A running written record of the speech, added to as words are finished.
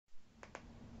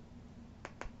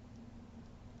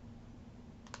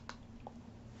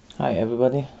Hi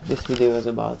everybody, this video is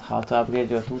about how to upgrade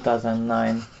your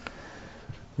 2009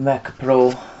 Mac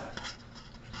Pro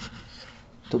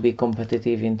to be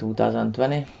competitive in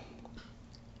 2020.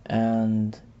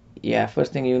 And yeah,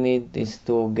 first thing you need is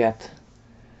to get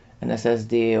an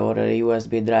SSD or a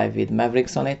USB drive with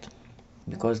Mavericks on it,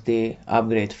 because the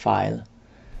upgrade file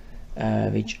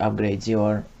which upgrades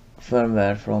your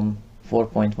firmware from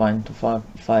 4.1 to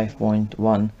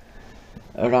 5.1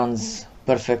 runs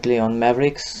perfectly on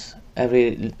Mavericks.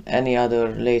 Any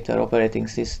other later operating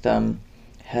system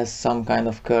has some kind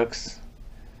of quirks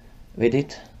with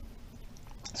it,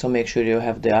 so make sure you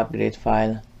have the upgrade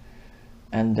file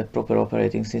and the proper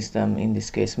operating system, in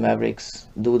this case Mavericks.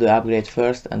 Do the upgrade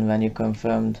first, and when you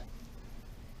confirmed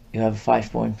you have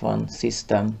 5.1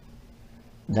 system,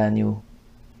 then you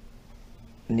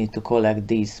need to collect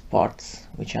these parts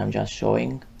which I'm just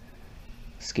showing.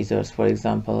 Skitters, for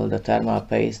example, the thermal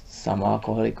paste, some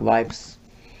alcoholic wipes,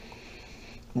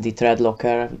 the thread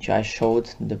locker which I showed,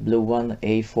 the blue one,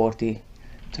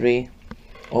 A43,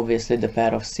 obviously the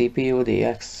pair of CPU, the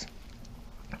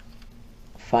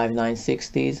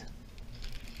X5690s,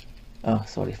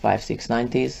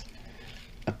 5690s,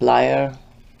 a plier,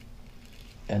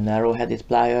 a narrow-headed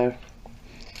plier,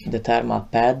 the thermal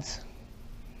pads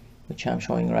which I'm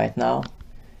showing right now,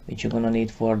 which you're gonna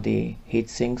need for the heat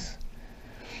sinks,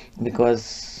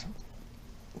 because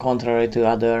contrary to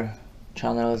other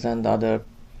channels and other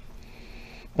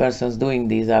persons doing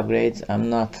these upgrades, I'm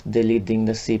not deleting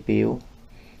the CPU,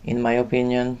 in my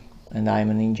opinion, and I'm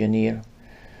an engineer,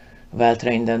 well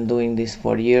trained and doing this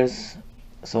for years.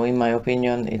 So in my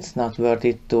opinion, it's not worth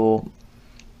it to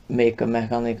make a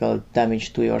mechanical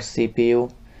damage to your CPU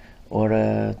or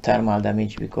a thermal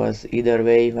damage, because either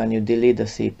way, when you delete the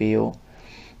CPU,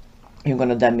 you're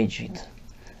gonna damage it.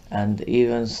 And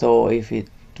even so, if it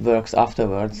works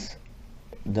afterwards,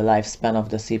 the lifespan of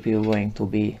the CPU going to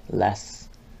be less.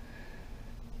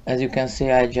 As you can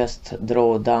see, I just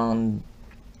draw down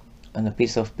on a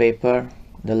piece of paper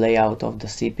the layout of the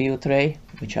CPU tray,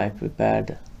 which I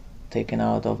prepared, taken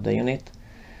out of the unit,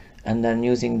 and then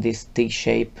using this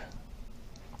T-shape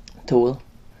tool,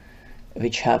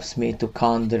 which helps me to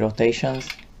count the rotations.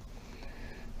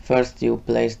 First you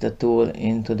place the tool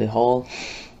into the hole,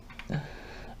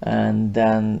 and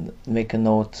then make a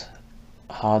note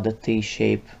how the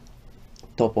T-shape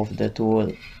top of the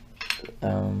tool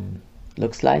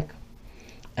looks like,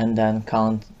 and then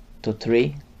count to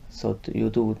 3. So you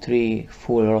do 3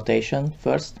 full rotation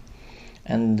first,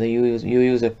 and you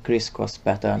use a crisscross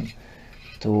pattern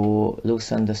to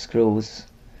loosen the screws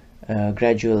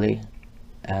gradually,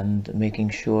 and making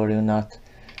sure you not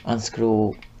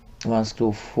unscrew one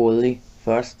screw fully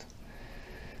first.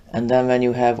 And then when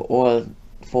you have all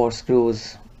 4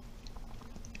 screws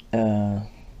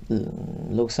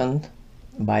loosened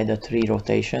by the 3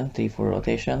 full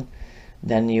rotation,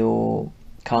 then you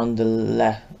count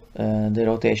the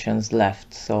rotations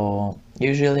left. So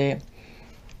usually,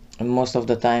 most of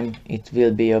the time, it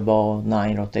will be about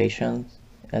 9 rotations.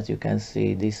 As you can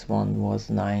see, this one was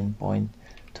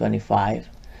 9.25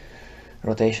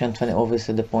 rotation.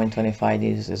 Obviously the 0.25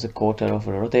 is a quarter of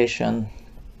a rotation,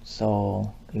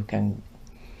 so you can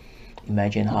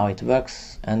imagine how it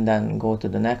works. And then go to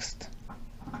the next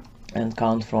and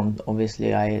count from,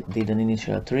 obviously I did an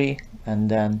initial 3 and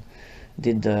then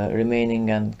did the remaining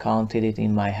and counted it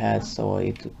in my head, so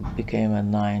it became a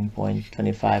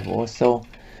 9.25 also.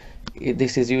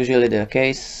 This is usually the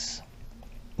case.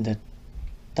 The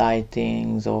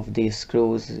tightings of these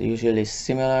screws usually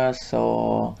similar,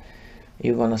 so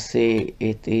you're gonna see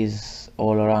it is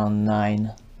all around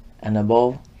 9 and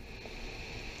above.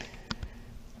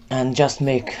 And just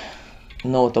make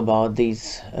note about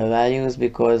these values,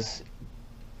 because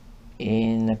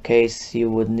in case you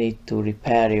would need to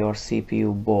repair your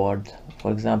CPU board,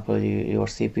 for example, your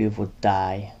CPU would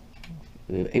die.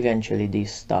 Eventually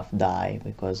these stuff die,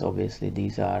 because obviously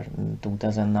these are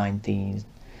 2009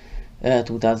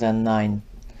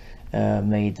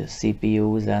 made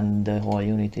CPUs, and the whole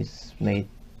unit is made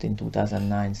in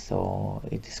 2009, so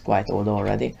it is quite old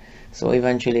already. So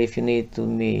eventually, if you need to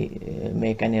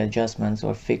make any adjustments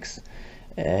or fix,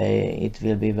 it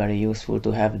will be very useful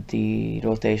to have the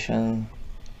rotation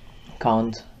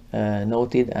count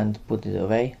noted and put it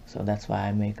away. So that's why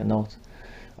I make a note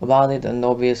about it. And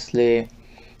obviously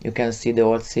you can see the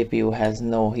old CPU has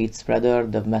no heat spreader,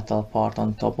 the metal part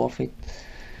on top of it,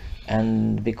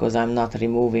 and because I'm not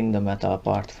removing the metal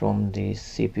part from the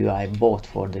CPU I bought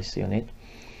for this unit,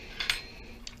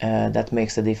 that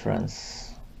makes a difference.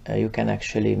 You can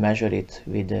actually measure it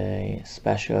with a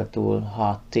special tool,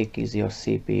 how thick is your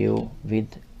CPU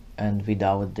with and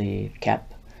without the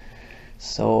cap.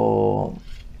 So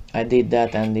I did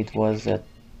that, and it was a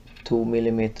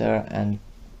 2mm and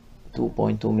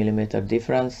 2.2mm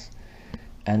difference,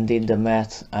 and did the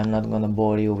math. I'm not gonna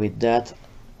bore you with that.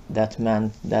 That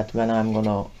meant that when I'm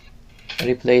gonna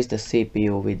replace the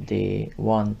CPU with the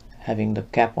one having the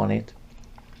cap on it,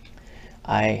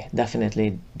 I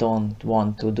definitely don't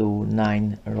want to do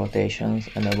 9 rotations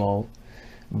and above.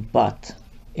 But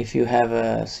if you have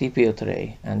a CPU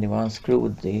tray and you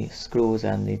unscrewed the screws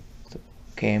and it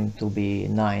came to be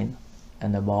 9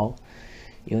 and above,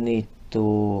 you need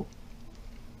to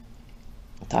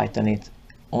tighten it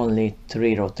only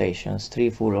 3 rotations, 3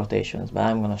 full rotations, but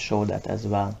I'm gonna show that as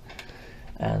well.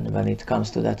 And when it comes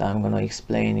to that, I'm gonna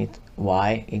explain it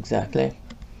why exactly.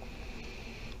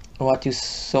 What you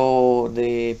saw,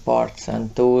 the parts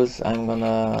and tools, I'm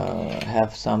gonna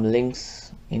have some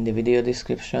links in the video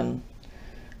description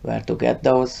where to get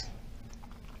those.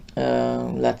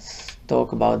 Let's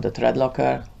talk about the thread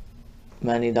locker.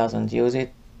 Many doesn't use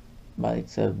it, but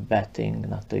it's a bad thing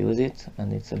not to use it,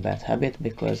 and it's a bad habit,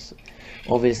 because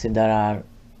obviously there are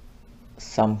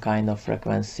some kind of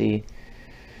frequency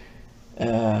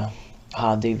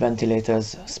how the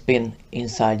ventilators spin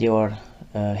inside your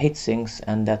heatsinks,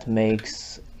 and that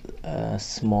makes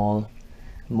small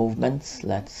movements,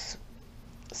 let's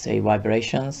say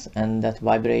vibrations, and that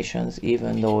vibrations,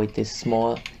 even though it is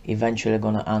small, eventually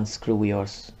gonna unscrew your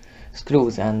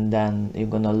screws, and then you're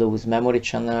gonna lose memory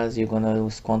channels, you're gonna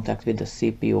lose contact with the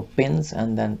CPU pins,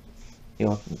 and then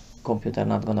your computer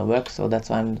not gonna work. So that's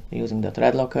why I'm using the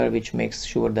thread locker, which makes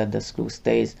sure that the screw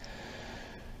stays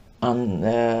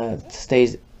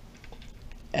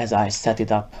as I set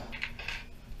it up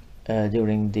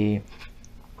during the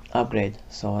upgrade.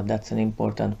 So that's an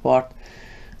important part.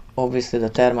 Obviously the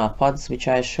thermal pads, which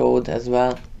I showed as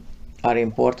well, are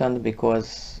important,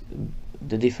 because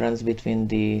the difference between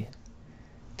the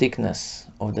thickness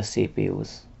of the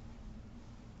CPUs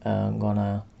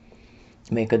gonna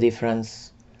make a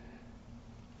difference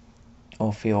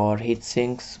of your heat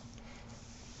sinks.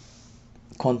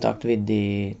 Contact with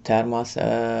the thermal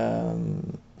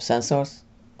sensors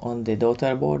on the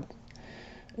daughter board,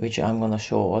 which I'm gonna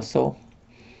show also.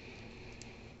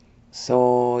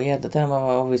 So yeah, the thermal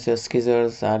obviously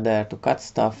scissors are there to cut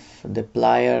stuff. The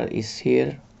plier is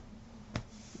here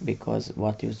because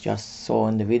what you just saw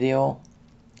in the video,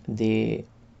 the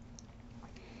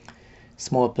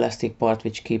small plastic part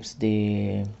which keeps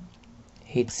the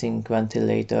heatsink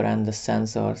ventilator and the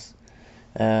sensors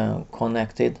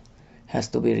connected has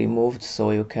to be removed,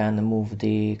 so you can move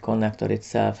the connector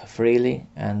itself freely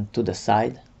and to the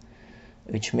side,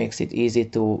 which makes it easy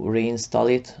to reinstall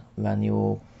it when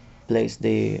you place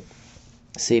the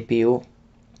CPU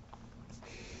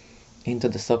into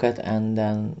the socket and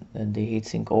then the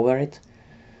heatsink over it.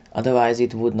 Otherwise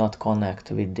it would not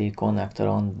connect with the connector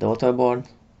on the daughter board.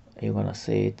 You're gonna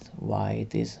see it why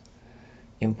it is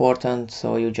important.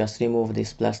 So you just remove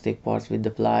these plastic parts with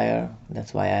the plier.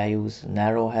 That's why I use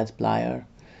narrow head plier,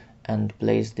 and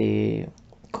place the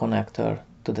connector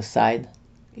to the side,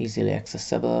 easily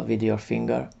accessible with your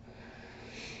finger.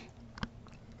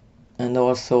 And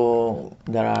also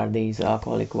there are these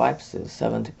alcoholic wipes,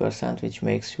 70%, which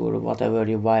makes sure whatever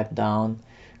you wipe down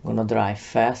gonna dry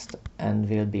fast and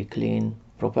will be clean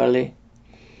properly,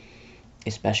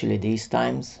 especially these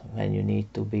times when you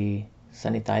need to be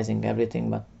sanitizing everything.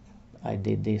 But I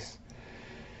did this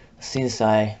since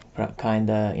I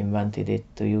kinda invented it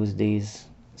to use these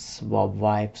swab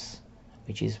wipes,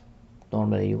 which is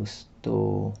normally used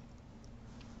to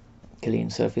clean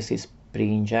surfaces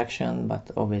pre-injection,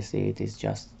 but obviously it is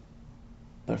just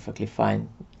perfectly fine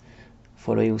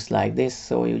for a use like this.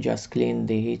 So you just clean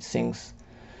the heat sinks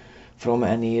from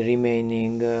any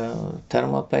remaining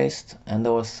thermal paste, and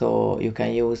also you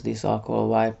can use these alcohol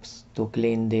wipes to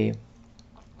clean the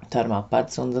thermal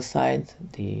pads on the side,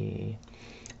 the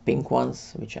pink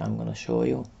ones, which I'm gonna show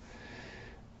you.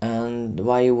 And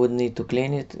why you would need to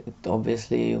clean it,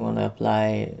 obviously you want to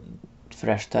apply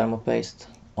fresh thermal paste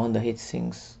on the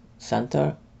heatsinks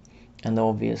center, and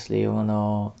obviously you want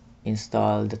to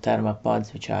install the thermal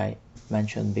pads, which I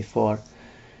mentioned before,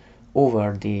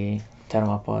 over the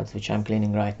thermal pads which I'm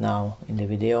cleaning right now in the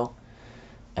video.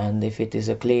 And if it is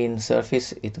a clean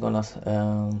surface, it's gonna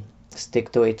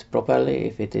stick to it properly.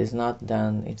 If it is not,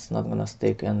 then it's not gonna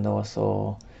stick, and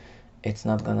also it's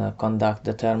not gonna conduct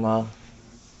the thermals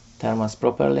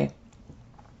properly.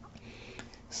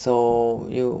 So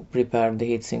you prepare the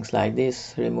heat sinks like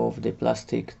this, remove the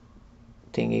plastic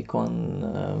thingy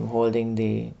holding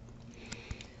the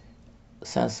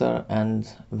sensor and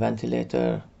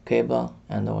ventilator cable,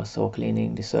 and also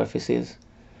cleaning the surfaces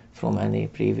from any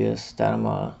previous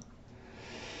thermal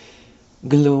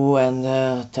glue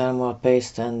and thermal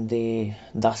paste and the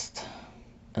dust,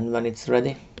 and when it's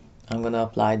ready I'm gonna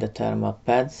apply the thermal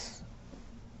pads.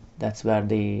 That's where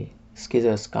the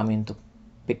scissors come into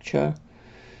picture.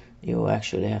 You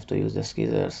actually have to use the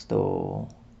scissors to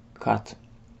cut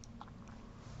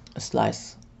a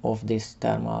slice of this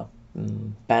thermal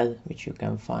pad, which you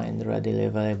can find readily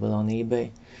available on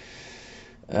eBay.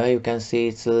 You can see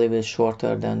it's a little bit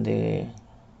shorter than the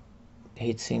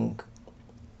heatsink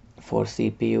for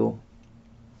CPU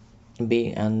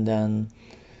B, and then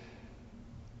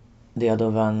the other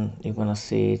one you're gonna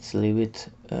see it's a little bit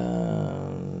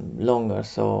longer,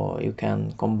 so you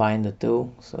can combine the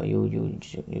two. So you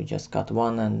just cut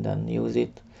one and then use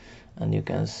it, and you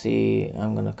can see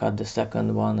I'm gonna cut the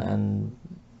second one, and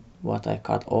what I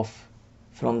cut off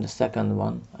from the second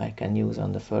one I can use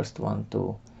on the first one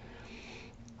to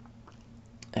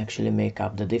actually make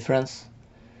up the difference.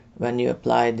 When you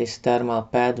apply this thermal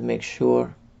pad, make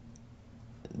sure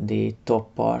the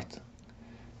top part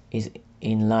is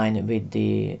in line with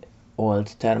the old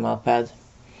thermal pad,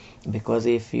 because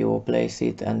if you place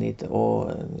it and it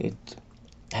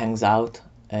hangs out,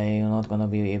 you're not gonna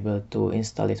be able to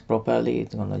install it properly.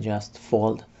 It's gonna just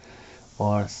fold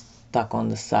or stuck on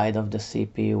the side of the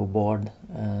CPU board.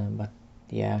 But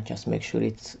yeah, just make sure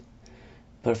it's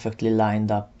perfectly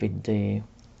lined up with the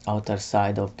outer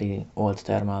side of the old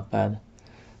thermal pad,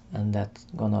 and that's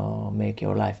gonna make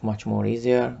your life much more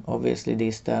easier. Obviously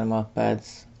these thermal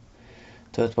pads,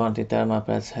 third-party thermal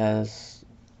pads, has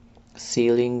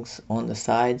sealings on the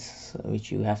sides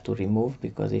which you have to remove,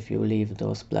 because if you leave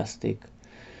those plastic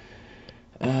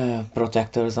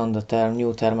protectors on the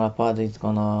new thermal pad, it's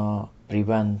gonna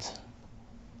prevent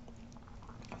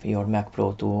your Mac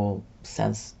Pro to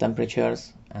sense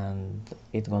temperatures, and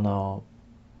it's gonna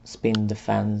spin the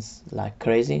fans like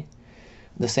crazy.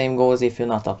 The same goes if you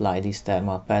not apply these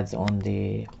thermal pads on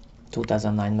the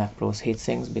 2009 Mac Pro's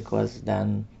heatsinks, because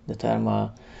then the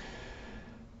thermal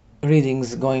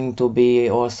readings going to be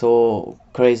also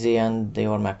crazy, and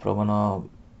your Mac Pro gonna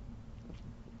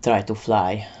try to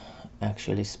fly,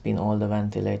 actually spin all the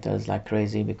ventilators like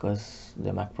crazy, because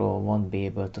the Mac Pro won't be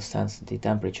able to sense the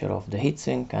temperature of the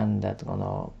heatsink, and that's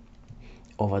gonna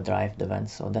overdrive the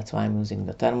vents. So that's why I'm using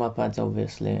the thermal pads,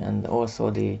 obviously. And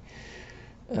also the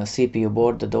CPU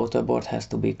board, the daughter board, has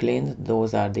to be cleaned.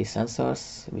 Those are the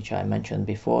sensors which I mentioned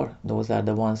before. Those are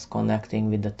the ones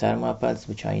connecting with the thermal pads,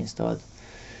 which I installed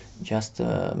just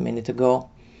a minute ago.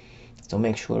 So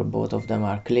make sure both of them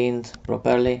are cleaned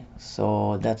properly.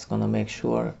 So that's gonna make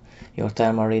sure your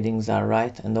thermal readings are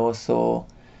right. And also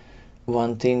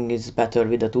one thing is better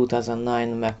with the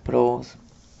 2009 Mac Pros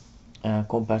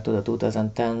compared to the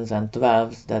 2010s and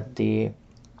 12s, that the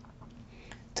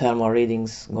thermal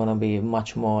readings gonna be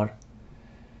much more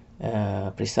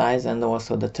precise, and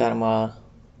also the thermal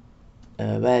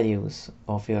values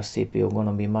of your CPU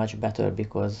gonna be much better,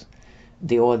 because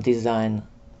the old design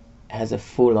has a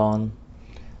full-on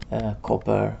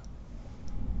copper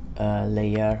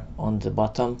layer on the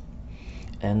bottom,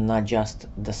 and not just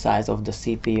the size of the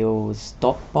CPU's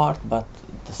top part, but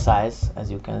the size,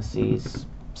 as you can see, is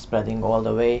spreading all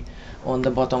the way on the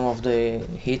bottom of the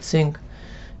heatsink,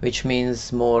 which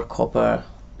means more copper,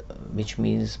 which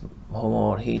means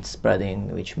more heat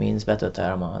spreading, which means better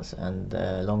thermals and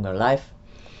longer life.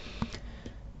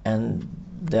 And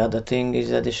the other thing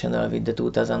is additional with the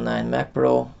 2009 Mac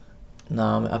Pro.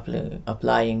 Now I'm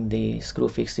applying the screw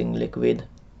fixing liquid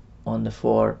on the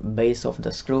 4 base of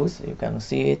the screws. You can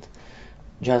see it.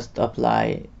 Just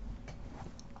apply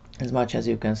as much as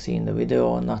you can see in the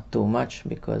video, not too much,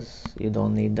 because you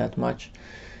don't need that much.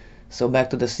 So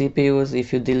back to the CPUs.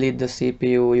 If you delete the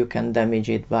CPU, you can damage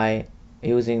it by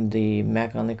using the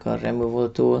mechanical removal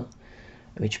tool,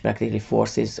 which practically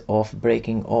forces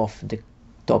breaking off the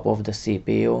top of the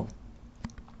CPU.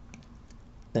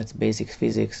 That's basic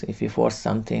physics. If you force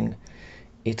something,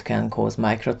 it can cause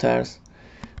micro tears.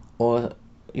 Or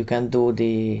you can do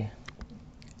the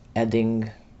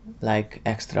adding like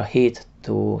extra heat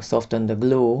to soften the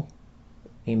glue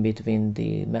in between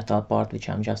the metal part, which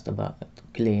I'm just about to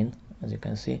clean, as you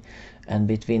can see, and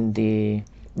between the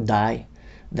die.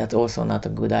 That's also not a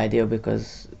good idea,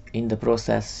 because in the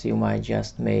process you might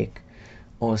just make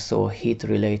also heat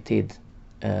related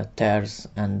tears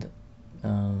and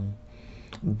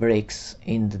breaks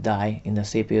in the die, in the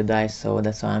CPU die. So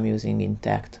that's why I'm using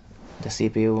intact the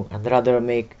CPU, and rather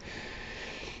make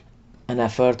an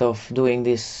effort of doing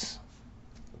this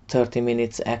 30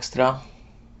 minutes extra,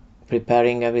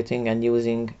 preparing everything and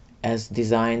using as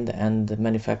designed and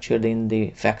manufactured in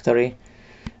the factory,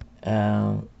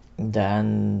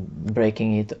 than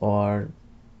breaking it or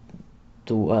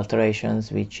do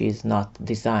alterations which is not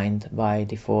designed by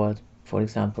default. For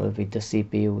example, with the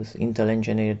CPUs, Intel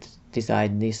engineers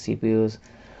designed these CPUs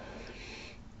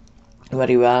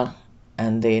very well,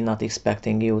 and they're not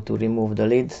expecting you to remove the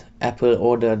lid. Apple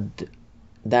ordered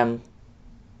the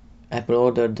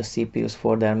CPUs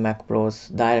for their Mac Pros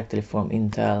directly from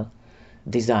Intel,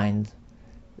 designed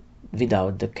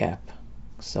without the cap.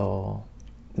 So,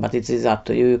 but it is up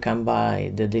to you. You can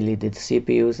buy the deleted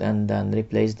CPUs and then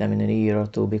replace them in a year or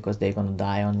two because they're gonna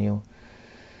die on you.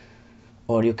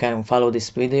 Or you can follow this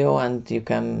video and you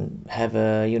can have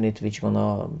a unit which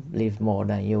gonna live more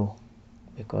than you,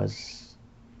 because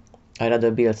I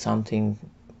rather build something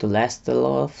to last a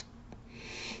lot of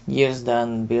years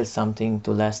than build something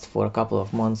to last for a couple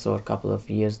of months or a couple of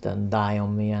years, then die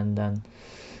on me, and then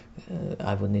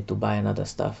I would need to buy another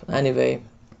stuff. Anyway,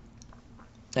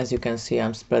 as you can see,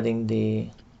 I'm spreading the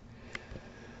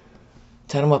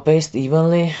thermal paste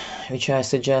evenly, which I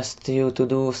suggest you to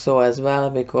do so as well,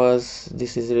 because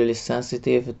this is really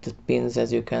sensitive. The pins,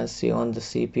 as you can see on the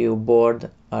CPU board,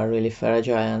 are really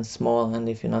fragile and small, and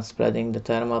if you're not spreading the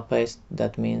thermal paste,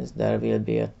 that means there will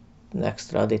be an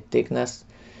extra added thickness,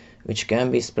 which can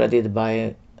be spreaded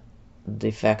by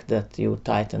the fact that you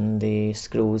tighten the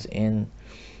screws in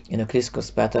a crisscross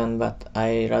pattern. But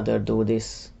I rather do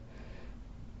this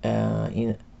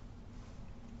in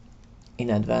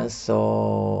advance,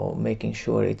 so making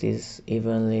sure it is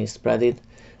evenly spreaded,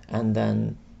 and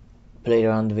then play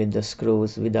around with the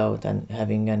screws without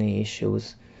having any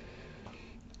issues,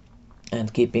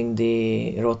 and keeping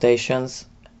the rotations,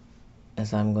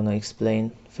 as I'm gonna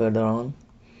explain further on,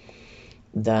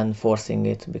 than forcing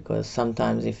it, because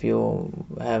sometimes if you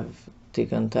have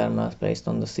thickened thermal paste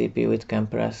on the CPU, it can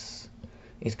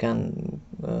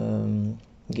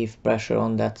give pressure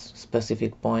on that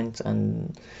specific point,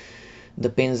 and the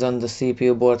pins on the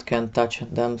CPU board can touch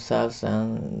themselves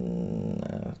and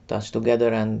touch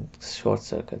together and short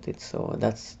circuit it, so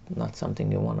that's not something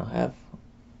you want to have.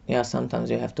 Yeah, sometimes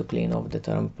you have to clean off the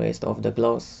thermal paste off the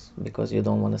gloves, because you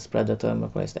don't want to spread the thermal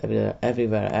paste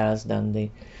everywhere else than the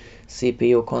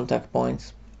CPU contact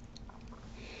points.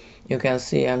 You can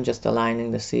see I'm just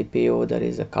aligning the CPU. There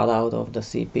is a cutout of the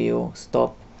CPU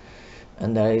stop,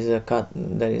 and there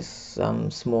is some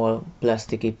small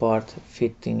plasticky part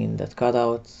fitting in that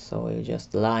cutout, so you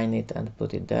just line it and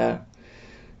put it there.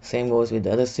 Same goes with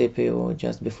the other CPU.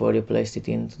 Just before you place it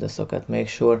into the socket, make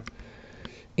sure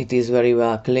it is very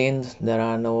well cleaned. There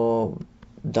are no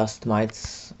dust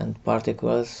mites and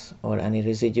particles or any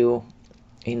residue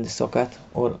in the socket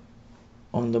or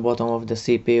on the bottom of the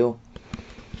CPU.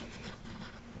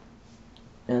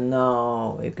 And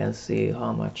now you can see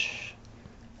how much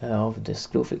of the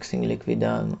screw fixing liquid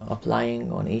I'm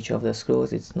applying on each of the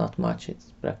screws. It's not much,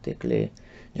 it's practically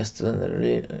just a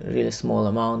really small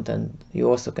amount, and you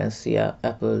also can see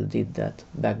Apple did that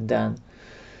back then.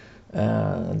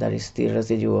 There is still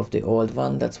residue of the old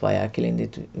one, that's why I cleaned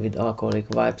it with alcoholic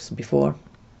wipes before,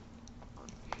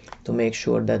 to make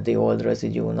sure that the old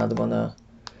residue not gonna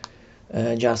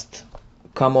just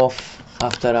come off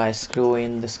after I screw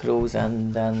in the screws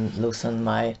and then loosen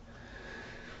my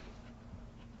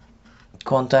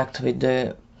contact with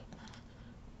the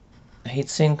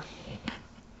heatsink.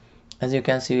 As you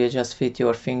can see, you just fit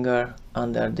your finger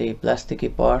under the plasticky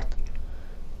part,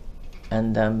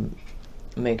 and then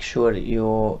make sure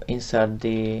you insert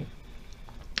the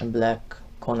black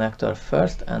connector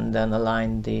first, and then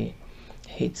align the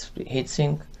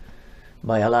heatsink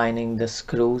by aligning the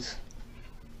screws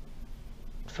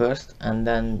first, and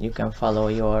then you can follow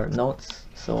your notes.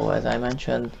 So as I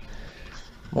mentioned,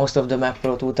 most of the Mac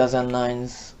Pro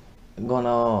 2009s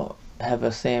gonna have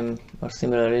a same or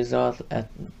similar result at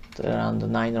around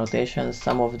 9 rotations.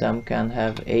 Some of them can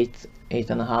have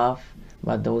 8.5,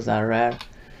 but those are rare.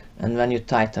 And when you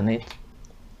tighten it,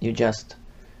 you just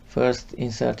first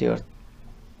insert your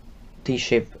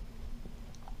T-shape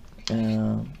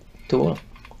tool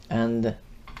and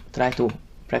try to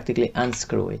practically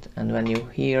unscrew it. And when you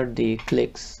hear the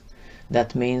clicks,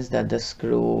 that means that the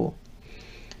screw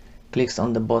clicks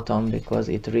on the bottom because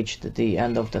it reached the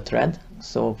end of the thread.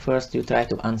 So first you try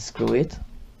to unscrew it,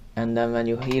 and then when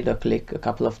you hear the click a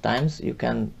couple of times, you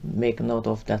can make a note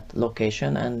of that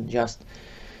location and just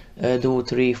do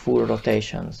 3 full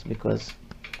rotations, because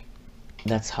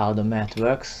that's how the math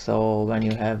works. So when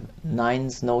you have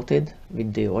 9s noted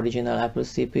with the original Apple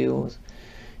CPUs,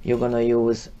 you're gonna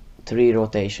use 3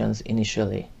 rotations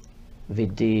initially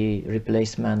with the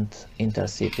replacement Intel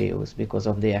CPUs because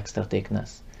of the extra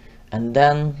thickness. And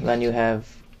then when you have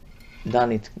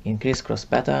done it in crisscross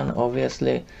pattern,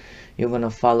 obviously you're gonna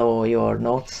follow your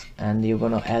notes and you're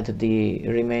gonna add the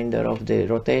remainder of the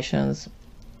rotations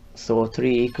so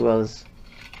 3 equals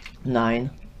 9,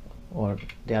 or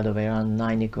the other way around,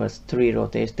 9 equals 3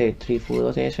 rotations, 3 full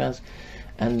rotations,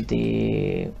 and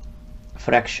the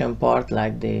fraction part,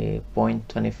 like the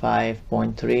 0.25,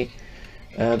 0.3,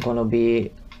 gonna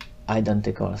be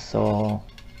identical. So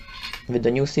with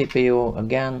the new CPU,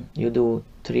 again, you do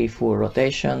 3 full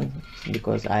rotations,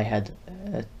 because I had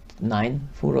 9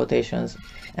 full rotations,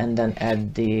 and then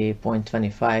add the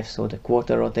 0.25, so the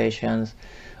quarter rotations,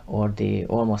 or the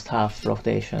almost half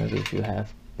rotations if you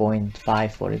have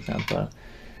 0.5, for example.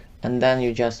 And then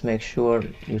you just make sure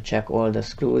you check all the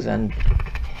screws, and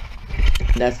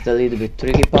that's the little bit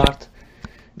tricky part,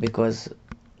 because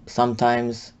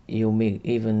sometimes you may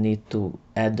even need to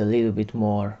add a little bit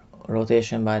more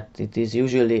rotation, but it is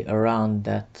usually around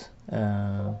that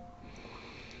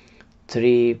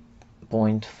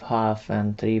 3.5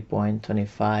 and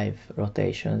 3.25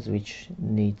 rotations which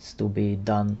needs to be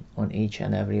done on each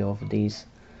and every of these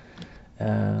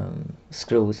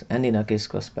screws, and in a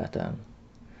crisscross pattern.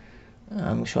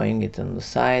 I'm showing it on the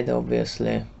side,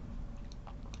 obviously.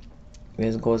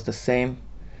 This goes the same.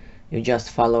 You just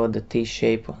follow the T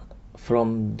shape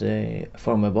from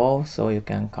above, so you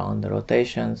can count the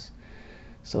rotations.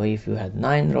 So if you had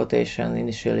 9 rotations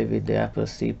initially with the Apple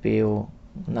CPU,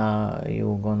 now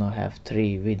you're gonna have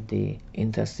 3 with the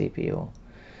Intel CPU.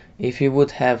 If you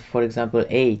would have, for example,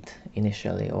 8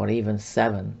 initially, or even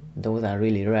 7, those are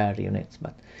really rare units,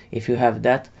 but if you have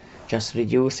that, just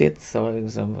reduce it. So for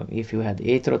example, if you had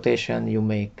 8 rotation, you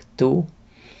make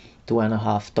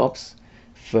 2.5 tops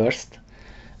first.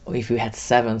 If you had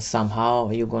 7 somehow,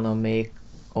 you're gonna make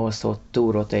also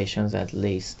 2 rotations at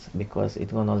least, because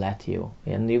it's gonna let you,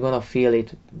 and you're gonna feel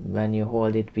it when you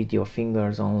hold it with your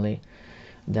fingers only,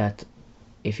 that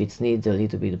if it needs a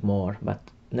little bit more, but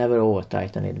never over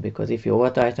tighten it, because if you over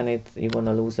tighten it, you're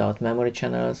gonna lose out memory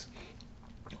channels,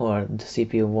 or the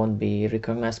CPU won't be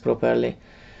recognized properly.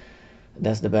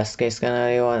 That's the best case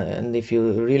scenario. And if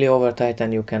you really over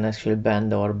tighten, you can actually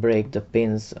bend or break the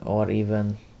pins, or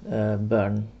even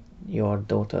burn your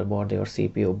daughter board, your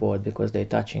CPU board, because they're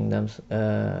touching them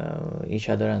each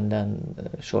other, and then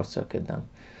short circuit them.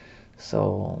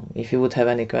 So if you would have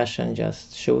any question,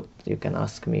 just shoot. You can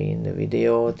ask me in the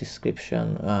video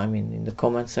description, in the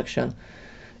comment section.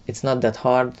 It's not that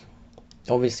hard.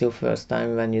 Obviously, first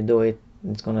time when you do it,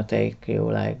 it's gonna take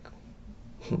you like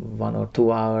 1 or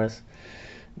 2 hours,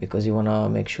 because you wanna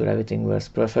make sure everything works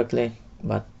perfectly.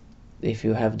 But if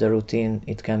you have the routine,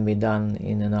 it can be done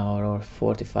in an hour or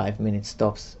 45 minutes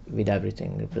tops with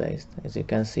everything replaced. As you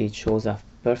can see, it shows up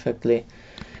perfectly.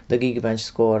 The Geekbench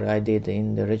score I did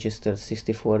in the registered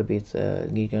 64-bit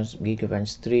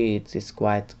Geekbench 3, it is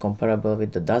quite comparable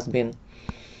with the dustbin.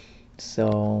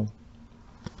 So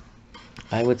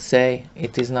I would say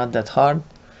it is not that hard,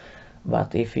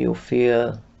 but if you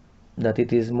feel that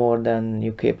it is more than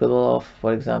you're capable of,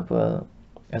 for example,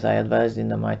 as I advised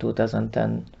in my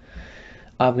 2010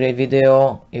 upgrade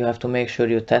video, you have to make sure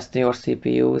you test your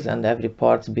CPUs and every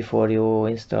parts before you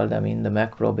install them in the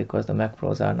macro, because the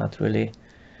macros are not really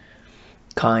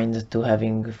kind to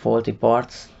having faulty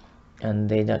parts, and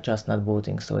they are just not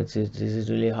booting. So this is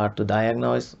really hard to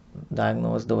diagnose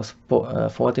those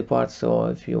faulty parts. So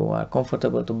if you are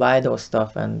comfortable to buy those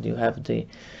stuff, and you have the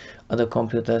other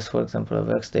computers, for example a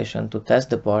workstation, to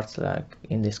test the parts, like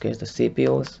in this case the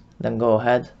CPUs, then go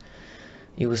ahead,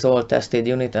 use all tested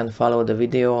unit and follow the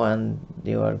video, and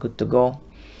you are good to go.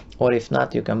 Or if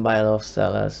not, you can buy a lot of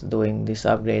sellers doing this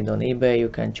upgrade on eBay. You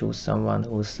can choose someone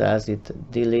who sells it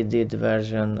deleted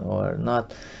version or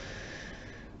not.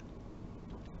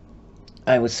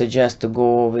 I would suggest to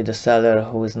go with a seller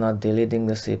who is not deleting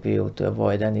the CPU, to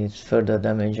avoid any further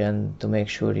damage and to make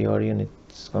sure your unit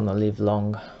is gonna live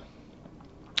long.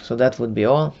 So that would be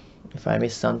all. If I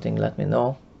missed something, let me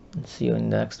know, and see you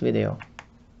in the next video.